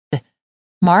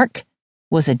Mark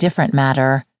was a different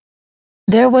matter.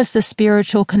 There was the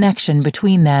spiritual connection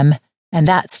between them, and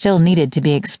that still needed to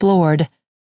be explored,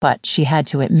 but she had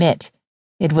to admit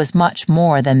it was much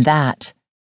more than that.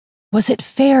 Was it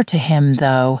fair to him,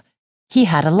 though? He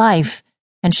had a life,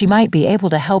 and she might be able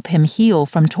to help him heal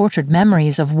from tortured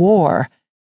memories of war.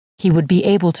 He would be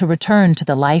able to return to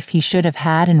the life he should have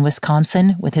had in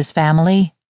Wisconsin with his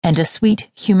family and a sweet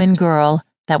human girl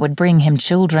that would bring him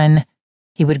children.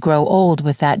 He would grow old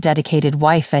with that dedicated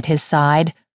wife at his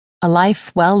side, a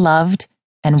life well loved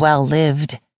and well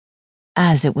lived,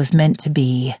 as it was meant to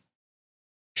be.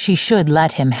 She should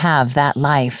let him have that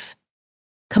life.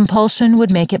 Compulsion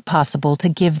would make it possible to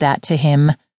give that to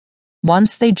him.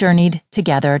 Once they journeyed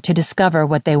together to discover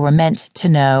what they were meant to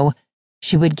know,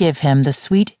 she would give him the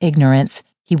sweet ignorance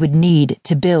he would need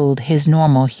to build his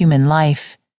normal human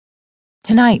life.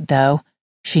 Tonight, though,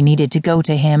 she needed to go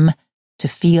to him, to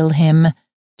feel him,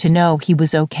 to know he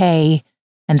was okay,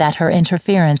 and that her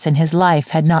interference in his life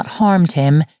had not harmed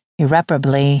him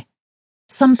irreparably.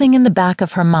 Something in the back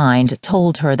of her mind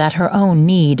told her that her own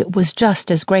need was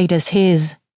just as great as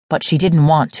his, but she didn't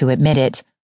want to admit it.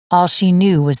 All she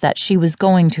knew was that she was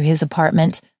going to his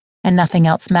apartment, and nothing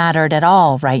else mattered at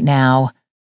all right now.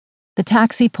 The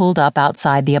taxi pulled up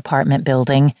outside the apartment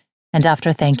building, and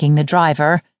after thanking the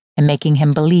driver and making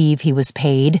him believe he was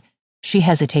paid, she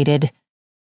hesitated.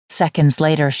 Seconds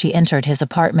later, she entered his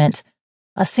apartment.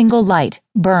 A single light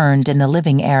burned in the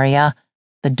living area,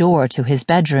 the door to his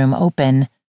bedroom open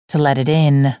to let it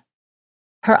in.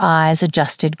 Her eyes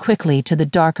adjusted quickly to the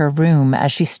darker room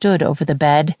as she stood over the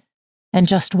bed and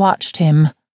just watched him.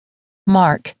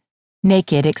 Mark,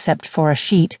 naked except for a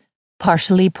sheet,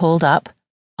 partially pulled up,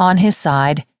 on his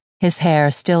side, his hair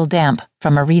still damp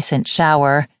from a recent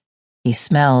shower. He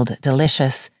smelled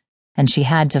delicious, and she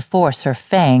had to force her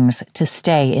fangs to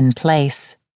stay in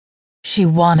place. She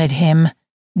wanted him,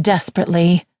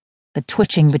 desperately. The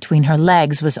twitching between her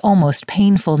legs was almost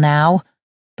painful now,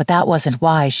 but that wasn't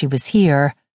why she was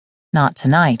here. Not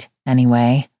tonight,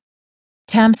 anyway.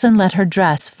 Tamsin let her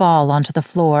dress fall onto the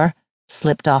floor,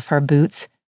 slipped off her boots,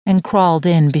 and crawled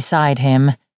in beside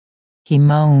him. He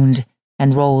moaned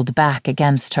and rolled back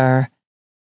against her.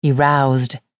 He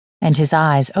roused, and his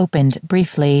eyes opened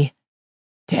briefly.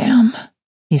 "Damn,"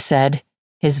 he said,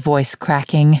 his voice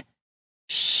cracking.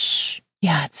 "Shh,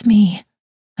 yeah, it's me.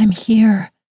 I'm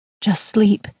here. Just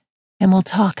sleep, and we'll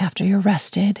talk after you're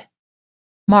rested."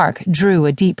 Mark drew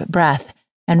a deep breath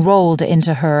and rolled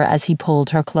into her as he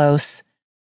pulled her close.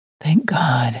 "Thank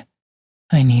God.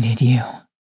 I needed you."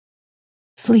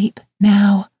 "Sleep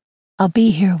now. I'll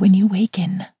be here when you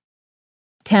waken."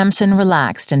 Tamsin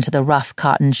relaxed into the rough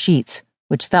cotton sheets,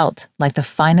 which felt like the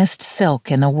finest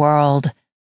silk in the world.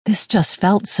 This just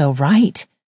felt so right.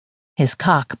 His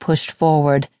cock pushed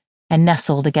forward and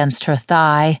nestled against her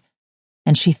thigh,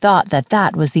 and she thought that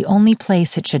that was the only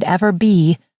place it should ever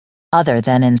be other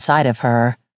than inside of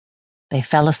her. They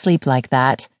fell asleep like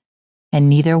that, and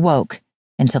neither woke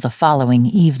until the following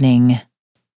evening.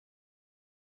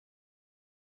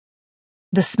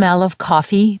 The smell of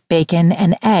coffee, bacon,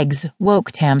 and eggs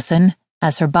woke Tamsin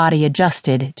as her body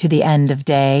adjusted to the end of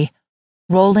day.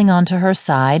 Rolling onto her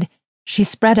side, she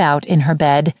spread out in her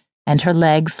bed, and her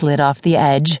legs slid off the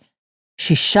edge.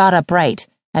 She shot upright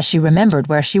as she remembered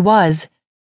where she was.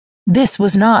 This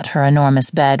was not her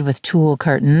enormous bed with tulle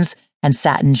curtains and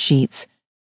satin sheets.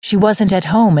 She wasn't at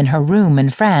home in her room in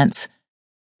France.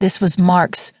 This was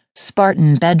Mark's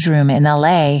Spartan bedroom in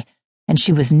LA, and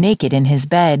she was naked in his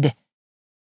bed.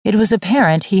 It was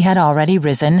apparent he had already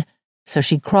risen, so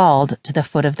she crawled to the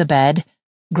foot of the bed,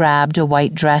 grabbed a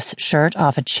white dress shirt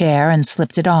off a chair and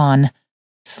slipped it on.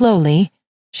 Slowly,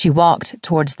 she walked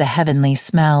towards the heavenly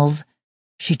smells.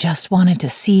 She just wanted to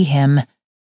see him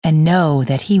and know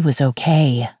that he was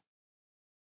okay.